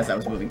backwards as I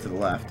was moving to the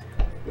left.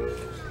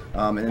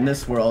 And in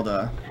this world,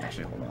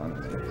 actually hold on.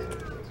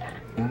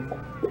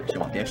 Actually, I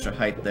want the extra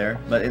height there.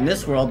 But in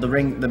this world, the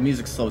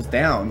music slows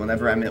down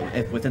whenever I'm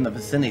within the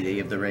vicinity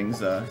of the ring's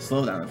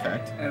slowdown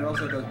effect. And it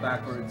also goes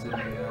backwards in the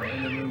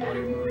room where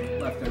you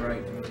move left and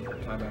right to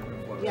time backward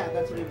and forward. Yeah,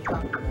 that's what he was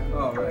talking about.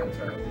 Oh, right,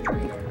 sorry.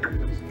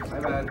 My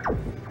bad.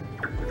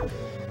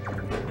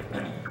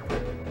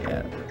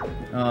 Yeah.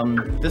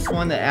 This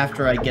one,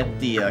 after I get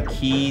the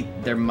key,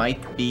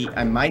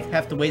 I might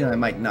have to wait and I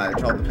might not.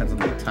 It all depends on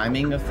the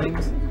timing of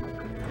things.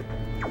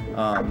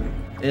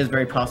 It is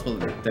very possible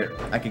that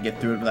I could get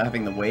through it without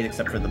having to wait,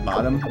 except for the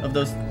bottom of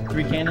those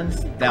 3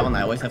 cannons. That one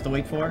I always have to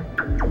wait for.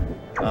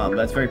 But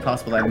it's very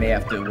possible I may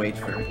have to wait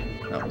for...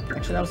 Oh,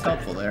 actually that was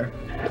helpful there.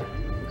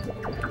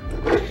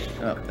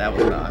 Oh, that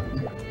was not.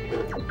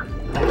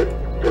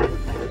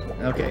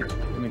 Okay,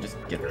 let me just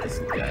get this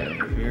guy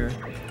over here.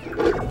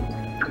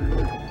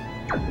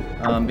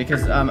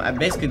 Because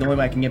basically the only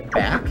way I can get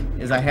back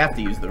is I have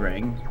to use the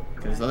ring.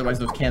 Because otherwise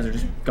those cans are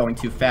just going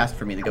too fast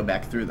for me to go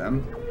back through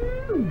them.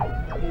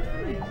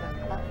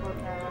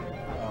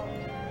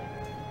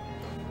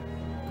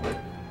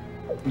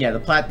 Yeah, the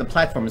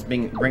platform is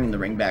bringing the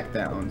ring back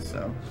down,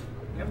 so...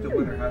 You have to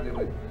wonder how they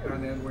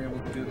were able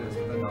to do this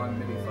with a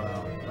non-MIDI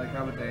file. Like,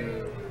 how would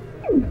they...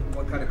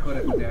 What kind of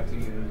codec would they have to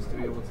use to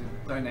be able to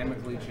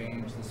dynamically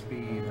change the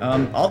speed?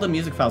 All the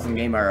music files in the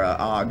game are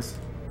OGs.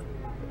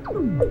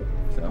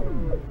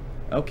 So...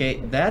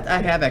 Okay, that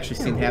I have actually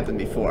seen happen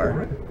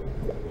before.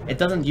 It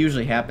doesn't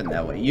usually happen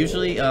that way.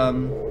 Usually,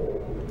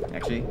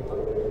 actually,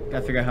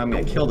 gotta figure out how I'm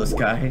gonna kill this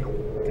guy,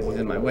 because he's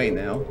in my way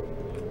now.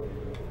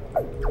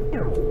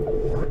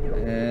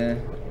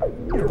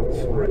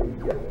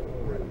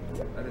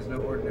 That is no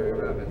ordinary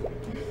rabbit.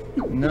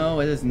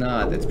 No, it is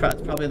not. It's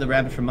probably the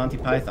rabbit from Monty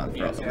Python.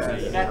 For all the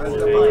That's That's the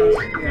the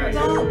point. Yeah,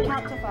 Don't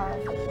count to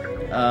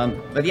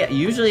 5. But yeah,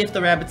 usually if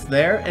the rabbit's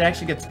there, it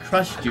actually gets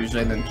crushed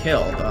usually and then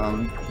killed.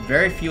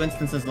 Very few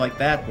instances like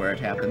that where it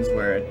happens,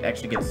 where it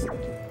actually gets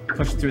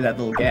pushed through that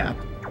little gap.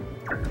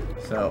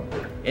 So,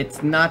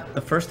 it's not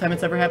the first time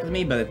it's ever happened to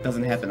me, but it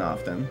doesn't happen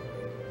often.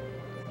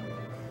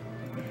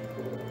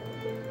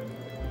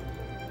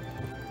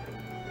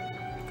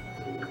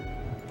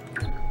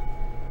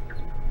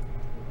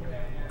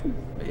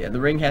 But yeah,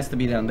 the ring has to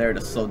be down there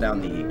to slow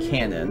down the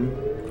cannon.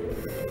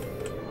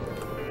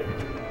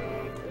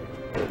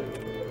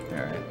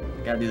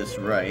 Alright, gotta do this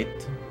right.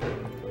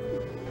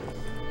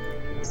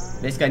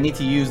 Basically, I need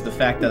to use the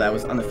fact that I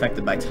was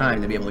unaffected by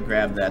time to be able to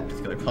grab that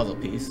particular puzzle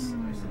piece.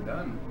 nicely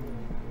done.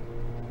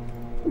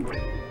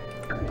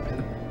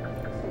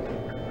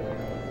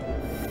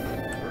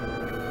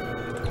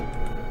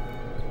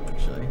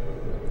 Actually,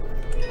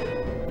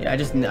 yeah, I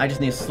just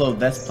need to slow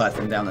this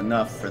platform down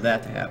enough for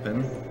that to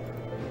happen.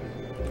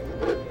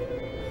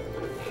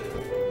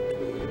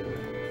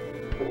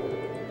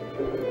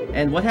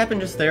 And what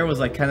happened just there was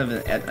like kind of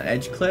an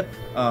edge clip.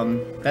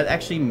 That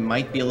actually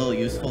might be a little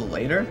useful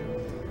later.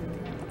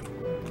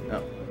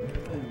 Oh.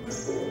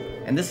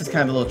 And this is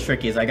kind of a little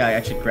tricky, as I gotta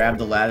actually grab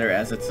the ladder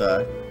as it's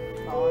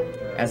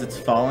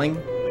falling,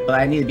 but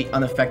I need to be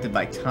unaffected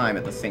by time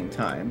at the same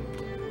time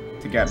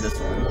to grab this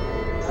one.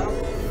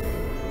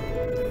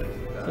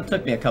 So it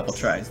took me a couple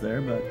tries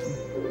there, but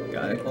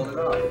got it. Pulled it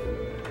off.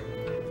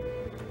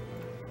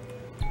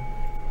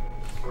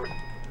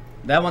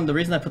 That one, the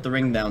reason I put the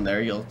ring down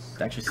there, you'll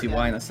actually see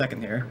why in a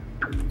second here.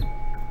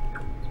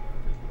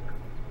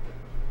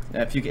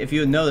 Now, if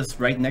you notice,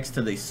 right next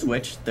to the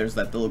switch, there's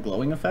that little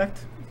glowing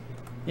effect.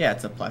 Yeah,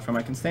 it's a platform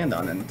I can stand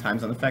on, and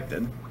time's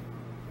unaffected.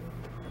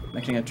 I'm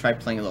actually gonna try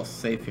playing a little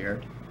safe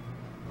here.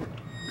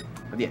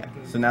 But yeah,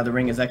 so now the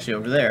ring is actually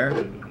over there,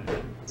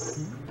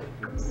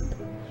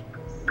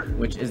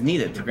 which is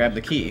needed to grab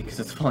the key, because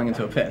it's falling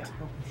into a pit.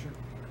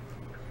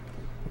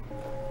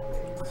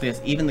 So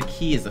yes, even the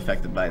key is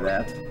affected by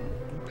that.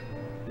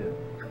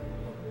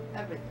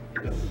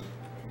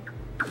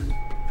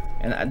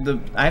 And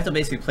I have to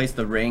basically place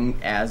the ring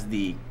as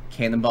the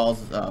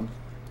cannonballs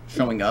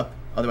showing up,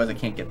 otherwise I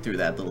can't get through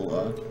that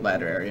little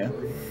ladder area.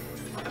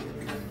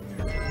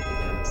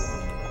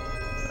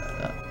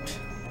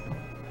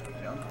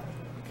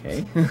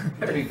 Okay.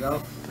 There you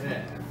go.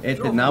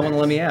 It did not want to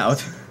let me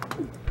out.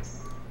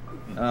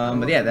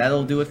 But yeah,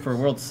 that'll do it for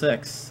World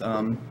 6.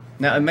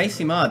 Now, it may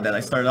seem odd that I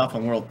started off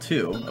on World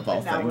 2, of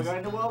all Now we're things.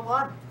 going to World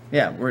 1.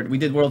 Yeah, we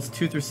did Worlds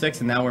 2 through 6,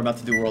 and now we're about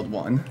to do World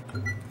 1.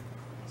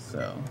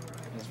 So...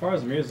 As far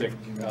as music,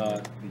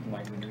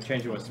 like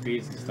changing with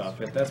speeds and stuff,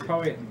 that's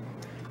probably,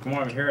 from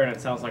what I'm hearing,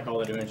 it sounds like all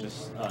they're doing is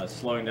just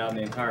slowing down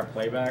the entire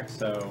playback,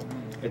 so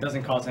it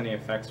doesn't cause any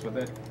effects with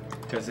it,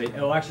 because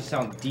it'll actually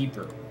sound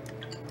deeper.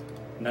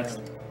 And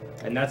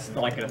And that's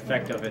like an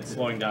effect of it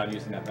slowing down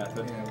using that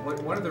method.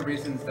 Yeah, one of the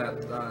reasons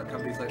that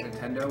companies like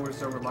Nintendo were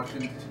so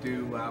reluctant to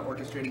do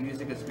orchestrated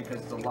music is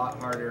because it's a lot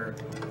harder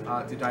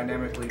to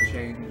dynamically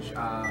change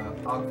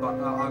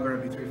Augur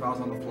MP3 files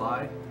on the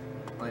fly,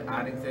 like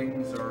adding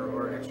things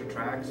or extra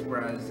tracks,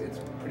 whereas it's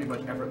pretty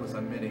much effortless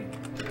on MIDI.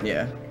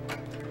 Yeah.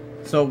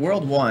 So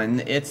World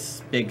 1,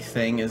 its big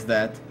thing is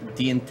that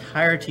the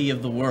entirety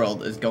of the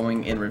world is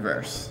going in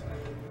reverse.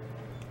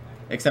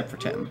 Except for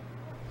Tim.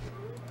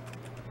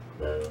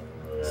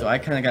 So I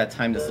kind of got to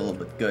time this a little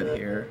bit good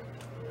here.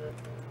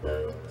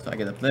 So I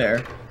get up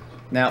there.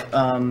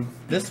 Now,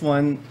 this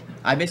one,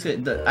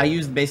 I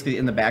use basically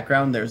in the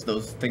background, there's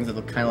those things that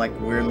look kind of like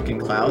weird looking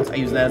clouds. I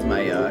use that as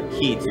my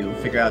key to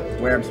figure out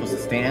where I'm supposed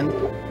to stand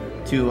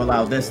to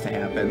allow this to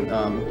happen.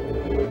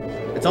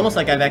 It's almost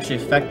like I've actually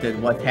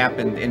affected what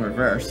happened in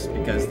reverse,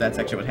 because that's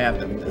actually what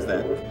happened, is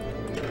that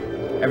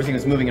everything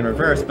was moving in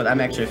reverse, but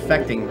I'm actually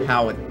affecting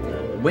how it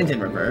went in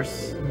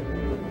reverse.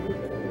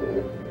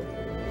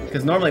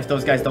 Because normally if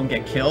those guys don't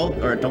get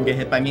killed, or don't get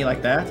hit by me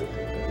like that,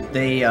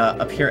 they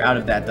appear out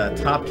of that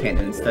top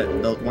cannon, instead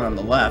of the one on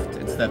the left,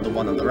 instead of the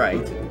one on the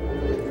right.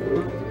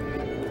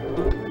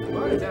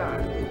 What is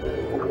that?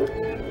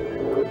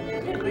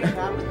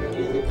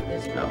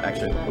 Oh,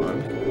 actually, hold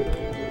on.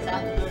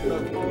 Sounds good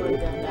both forward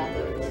and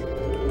backwards.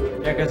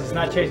 Yeah, because it's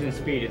not changing the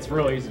speed. It's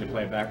real easy to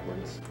play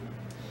backwards.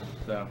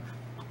 So.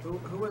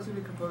 Who was it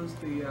who composed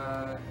the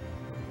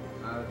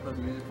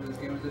music for this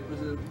game?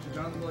 Was it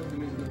Jonathan Blow did the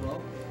music as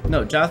well?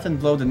 No, Jonathan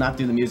Blow did not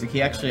do the music.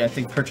 He actually, I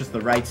think, purchased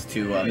the rights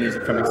to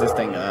music from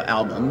existing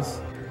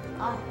albums.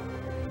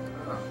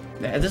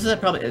 Yeah, this is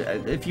probably,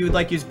 if you would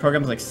like use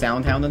programs like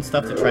SoundHound and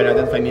stuff to try to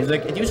identify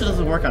music, it usually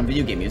doesn't work on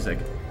video game music.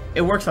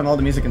 It works on all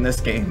the music in this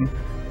game.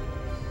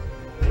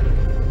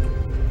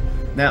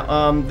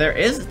 Now, there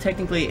is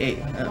technically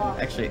a...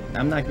 actually,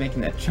 I'm not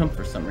making that jump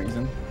for some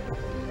reason.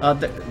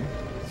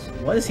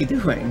 What is he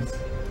doing?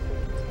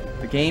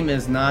 The game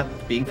is not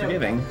being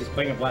forgiving. He's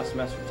playing a Blast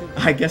Master too.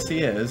 I guess he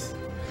is.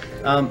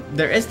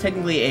 There is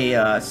technically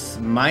a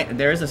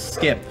there is a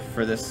skip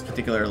for this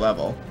particular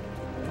level.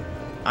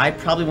 I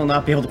probably will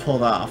not be able to pull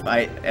it off.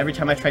 Every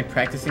time I tried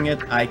practicing it,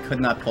 I could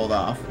not pull it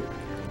off.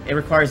 It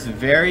requires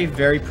very,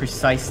 very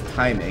precise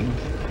timing.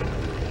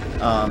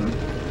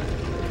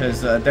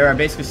 Because there are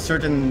basically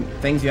certain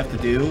things you have to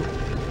do,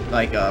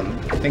 like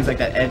things like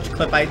that edge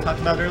clip I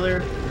talked about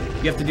earlier.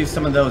 You have to do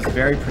some of those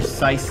very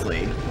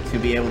precisely to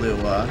be able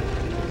to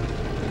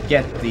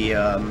get the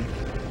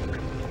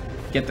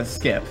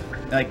skip.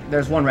 Like,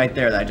 there's one right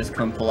there that I just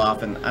couldn't pull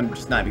off, and I'm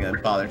just not even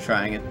gonna bother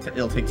trying it.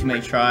 It'll take too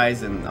many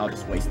tries, and I'll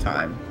just waste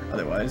time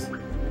otherwise.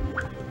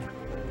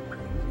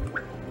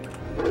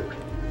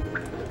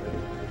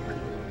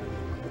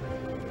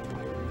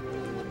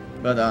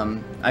 But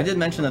I did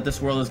mention that this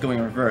world is going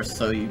in reverse,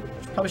 so you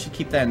probably should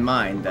keep that in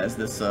mind as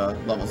this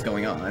level's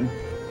going on.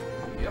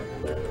 Yep.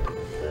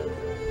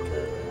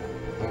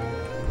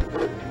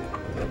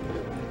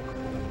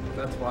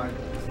 That's why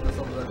this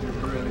level is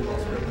really well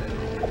scripted.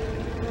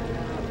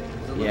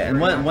 Yeah, and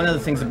one of the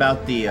things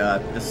about the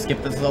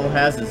skip this level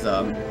has is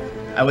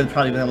I would have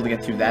probably been able to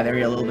get through that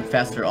area a little bit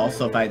faster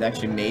also if I had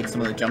actually made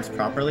some of the jumps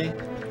properly.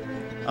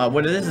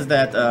 What it is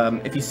that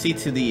if you see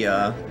to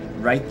the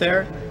right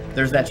there,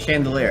 there's that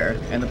chandelier,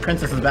 and the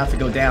princess is about to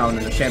go down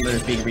and the chandelier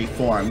is being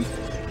reformed.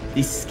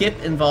 The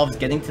skip involves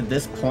getting to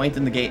this point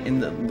in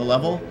the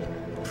level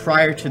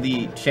prior to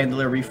the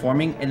chandelier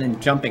reforming and then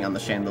jumping on the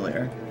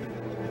chandelier.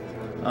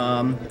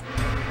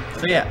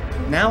 So yeah,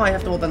 now I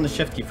have to hold down the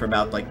shift key for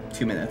about like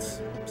 2 minutes.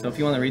 So if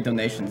you want to read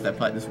donations, this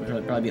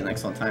would probably be an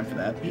excellent time for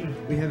that.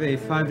 We have a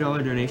 $5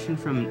 donation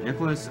from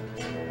Nicholas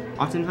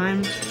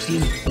Ottenheim.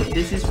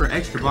 This is for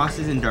extra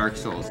bosses in Dark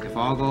Souls. If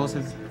all goals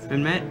have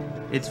been met,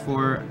 it's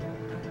for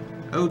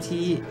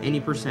OT any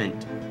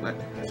 %. But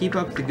keep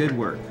up the good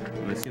work.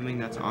 I'm assuming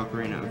that's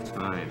Ocarina of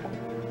Time.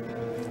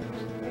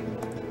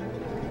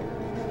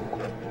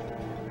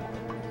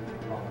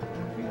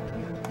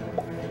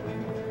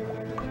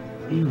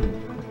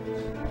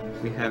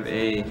 We have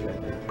a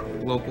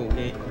local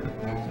game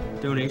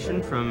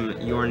donation from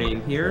Your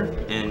Name Here,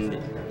 and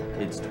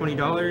it's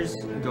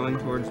 $20 going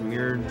towards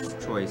Mirrod's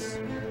choice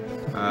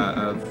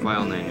of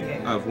file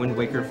name, of Wind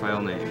Waker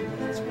file name.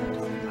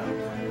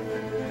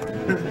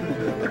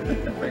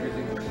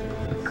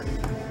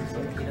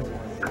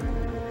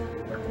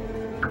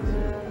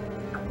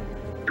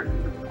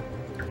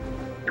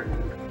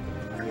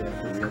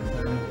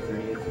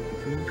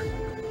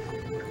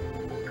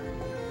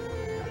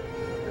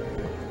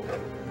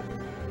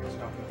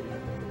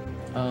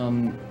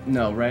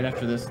 No, right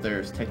after this,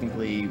 there's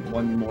technically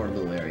one more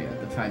little area.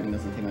 The timing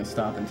doesn't technically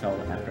stop until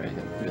after I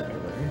get through that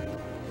earlier.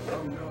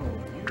 Oh no,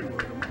 you were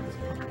the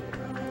monster.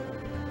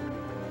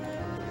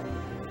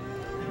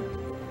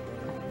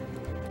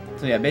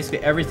 So yeah, basically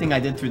everything I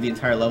did through the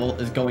entire level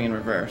is going in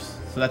reverse.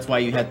 So that's why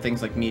you had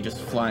things like me just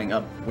flying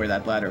up where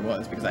that ladder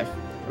was, because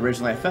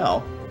originally I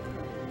fell.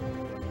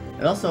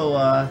 It also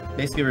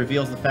basically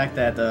reveals the fact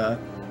that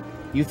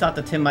you thought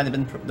that Tim might have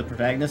been the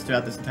protagonist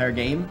throughout this entire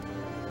game.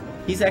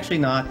 He's actually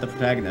not the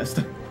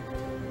protagonist.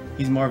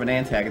 he's more of an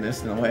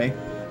antagonist in a way.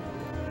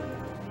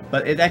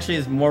 But it actually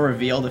is more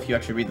revealed if you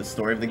actually read the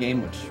story of the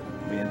game, which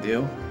we didn't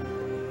do.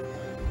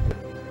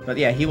 But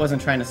yeah, he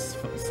wasn't trying to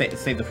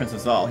save the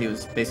princess at all. He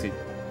was basically...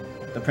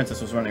 The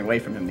princess was running away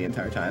from him the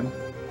entire time.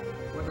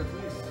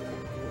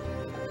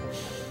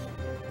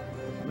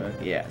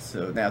 But yeah,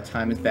 so now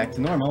time is back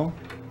to normal.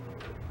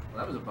 Well,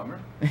 that was a bummer.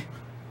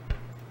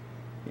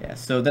 Yeah,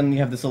 so then you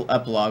have this little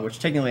epilogue, which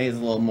technically is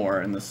a little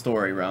more in the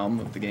story realm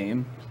of the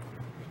game.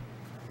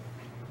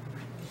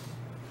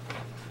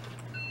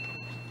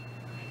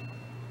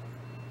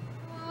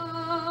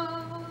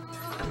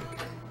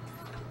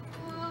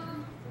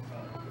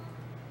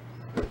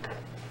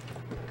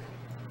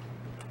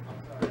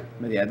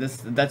 But yeah,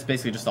 that's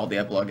basically just all the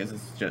epilogue is.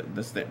 It's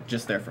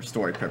just there for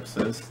story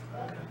purposes.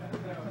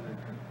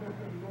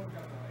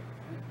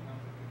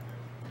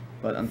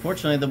 But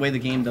unfortunately, the way the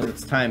game does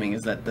its timing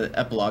is that the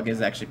epilogue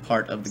is actually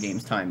part of the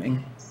game's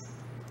timing.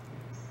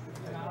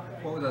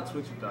 What would that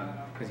switch have done?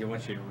 Because he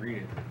wants you to read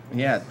it.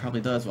 Yeah, it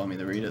probably does want me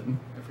to read it.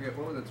 I forget,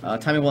 what would that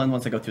switch Timing will end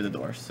once I go through the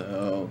door,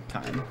 so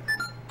time.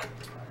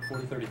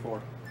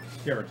 40-34.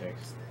 Give or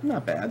takes.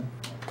 Not bad.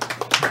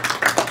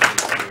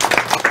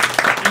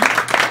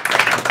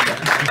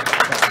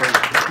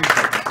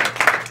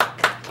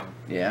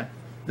 Yeah.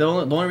 The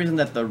only reason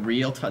that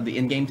the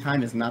in-game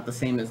time is not the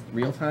same as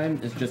real time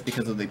is just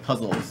because of the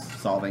puzzles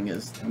solving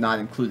is not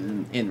included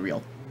in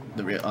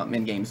the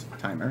in-game's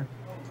timer.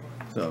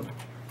 So,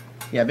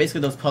 yeah,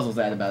 basically those puzzles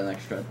add about an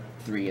extra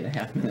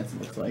 3.5 minutes.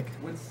 It looks like.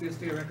 What's the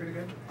SDA record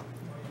again?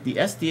 The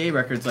SDA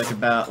record's like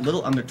about a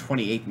little under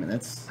 28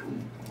 minutes.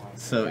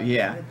 So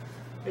yeah.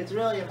 It's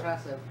really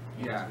impressive.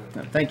 Yeah.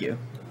 No, thank you.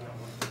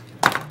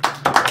 So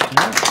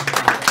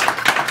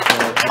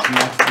up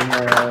next we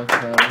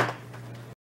have.